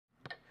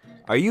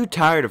Are you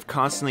tired of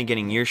constantly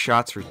getting your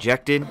shots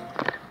rejected?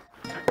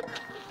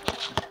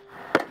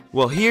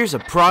 Well, here's a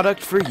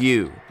product for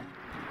you.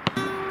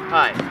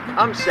 Hi,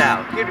 I'm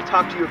Sal, here to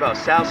talk to you about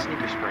Sal's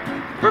Sneaker Spring,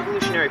 a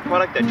revolutionary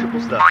product that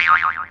triples the in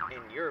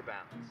your bounce.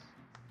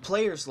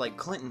 Players like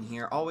Clinton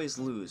here always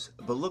lose,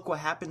 but look what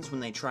happens when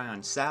they try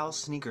on Sal's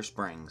Sneaker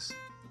Springs.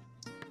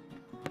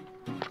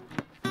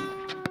 You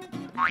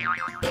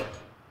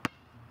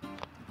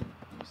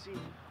see,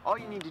 all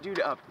you need to do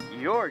to up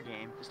your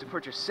game is to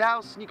purchase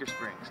Sal's Sneaker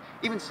Springs.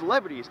 Even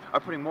celebrities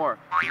are putting more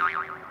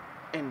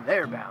in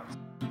their bounce.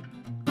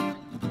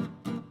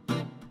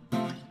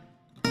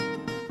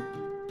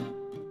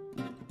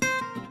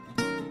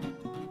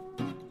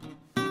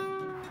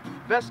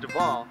 Best of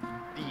all,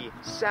 the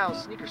Sal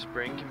Sneaker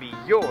Spring can be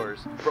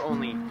yours for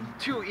only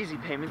 2 easy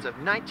payments of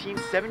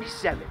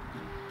 $19.77.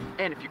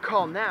 And if you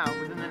call now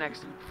within the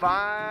next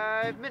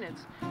 5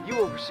 minutes, you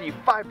will receive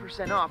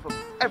 5% off of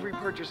every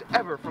purchase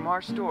ever from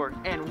our store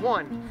and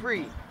 1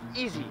 free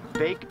easy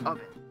bake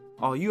oven.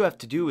 All you have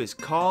to do is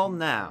call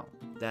now.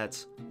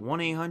 That's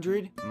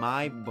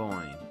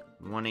 1-800-MY-BOIN.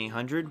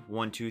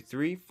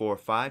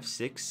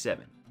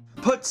 1-800-123-4567.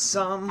 Put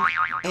some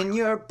in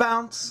your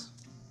bounce.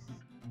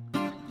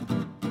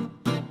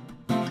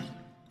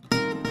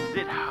 Is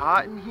it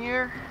hot in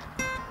here?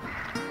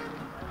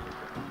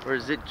 Or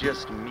is it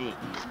just me?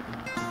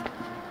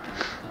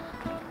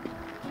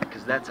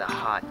 Because that's a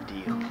hot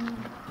deal.